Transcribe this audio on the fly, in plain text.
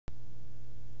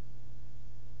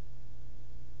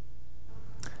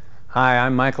Hi,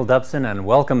 I'm Michael Dubson, and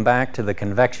welcome back to the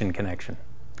Convection Connection.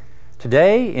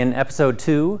 Today, in Episode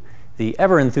 2, the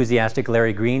ever-enthusiastic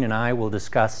Larry Green and I will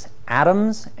discuss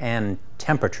atoms and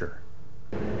temperature.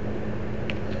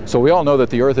 So we all know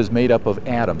that the Earth is made up of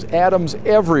atoms. Atoms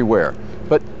everywhere,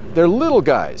 but they're little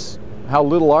guys. How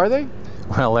little are they?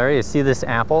 Well, Larry, you see this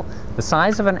apple? The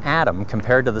size of an atom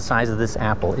compared to the size of this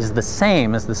apple is the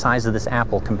same as the size of this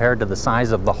apple compared to the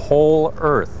size of the whole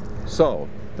Earth. So,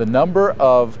 the number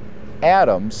of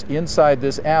atoms inside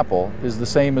this apple is the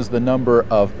same as the number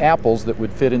of apples that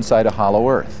would fit inside a hollow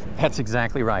Earth. That's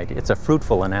exactly right. It's a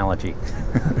fruitful analogy.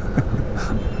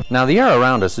 Now, the air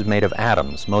around us is made of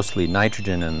atoms, mostly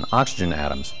nitrogen and oxygen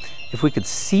atoms. If we could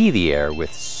see the air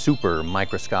with super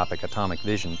microscopic atomic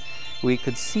vision, we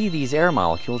could see these air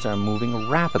molecules are moving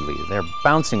rapidly. They're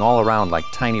bouncing all around like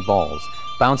tiny balls,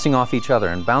 bouncing off each other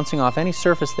and bouncing off any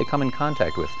surface they come in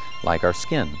contact with, like our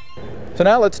skin. So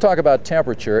now let's talk about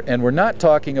temperature, and we're not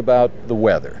talking about the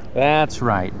weather. That's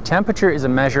right. Temperature is a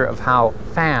measure of how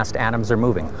fast atoms are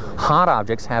moving. Hot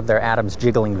objects have their atoms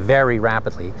jiggling very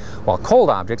rapidly, while cold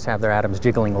objects have their atoms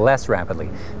jiggling less rapidly.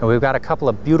 And we've got a couple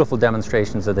of beautiful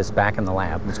demonstrations of this back in the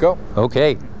lab. Let's go.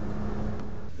 Okay.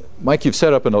 Mike, you've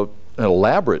set up an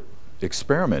elaborate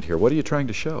experiment here. What are you trying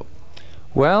to show?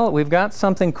 Well, we've got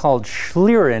something called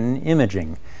Schlieren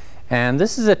imaging. And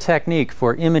this is a technique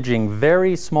for imaging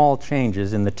very small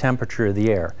changes in the temperature of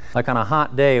the air. Like on a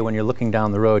hot day when you're looking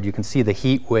down the road, you can see the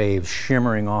heat waves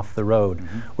shimmering off the road.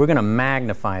 We're going to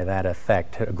magnify that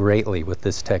effect greatly with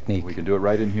this technique. We can do it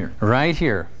right in here. Right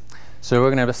here. So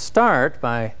we're going to start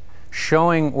by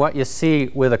showing what you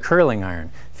see with a curling iron.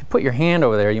 If you put your hand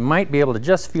over there, you might be able to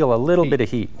just feel a little bit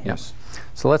of heat. Yes.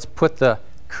 So let's put the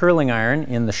curling iron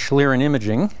in the Schlieren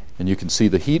imaging. And you can see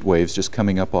the heat waves just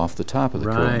coming up off the top of the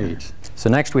curling iron. Right.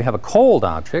 So next we have a cold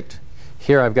object.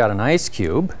 Here I've got an ice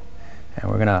cube,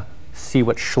 and we're going to see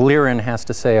what Schlieren has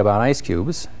to say about ice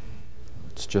cubes.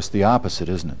 It's just the opposite,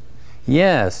 isn't it?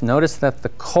 Yes, notice that the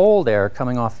cold air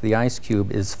coming off the ice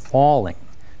cube is falling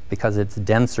because it's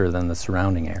denser than the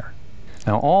surrounding air.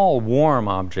 Now all warm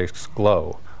objects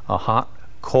glow. A hot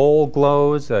coal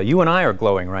glows. You and I are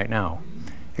glowing right now,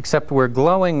 except we're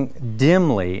glowing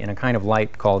dimly in a kind of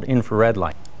light called infrared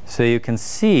light. So you can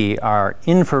see our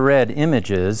infrared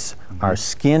images. Our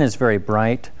skin is very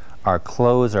bright, our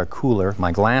clothes are cooler,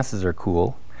 my glasses are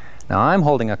cool. Now I'm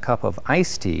holding a cup of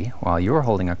iced tea while you're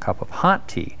holding a cup of hot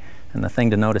tea. And the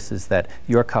thing to notice is that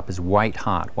your cup is white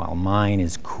hot while mine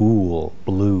is cool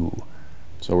blue.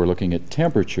 So we're looking at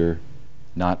temperature,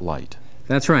 not light.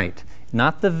 That's right.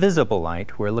 Not the visible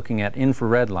light. We're looking at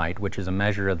infrared light, which is a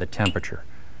measure of the temperature.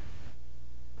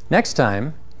 Next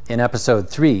time, in Episode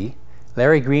 3,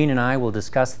 Larry Green and I will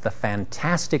discuss the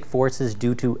fantastic forces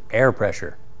due to air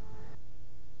pressure.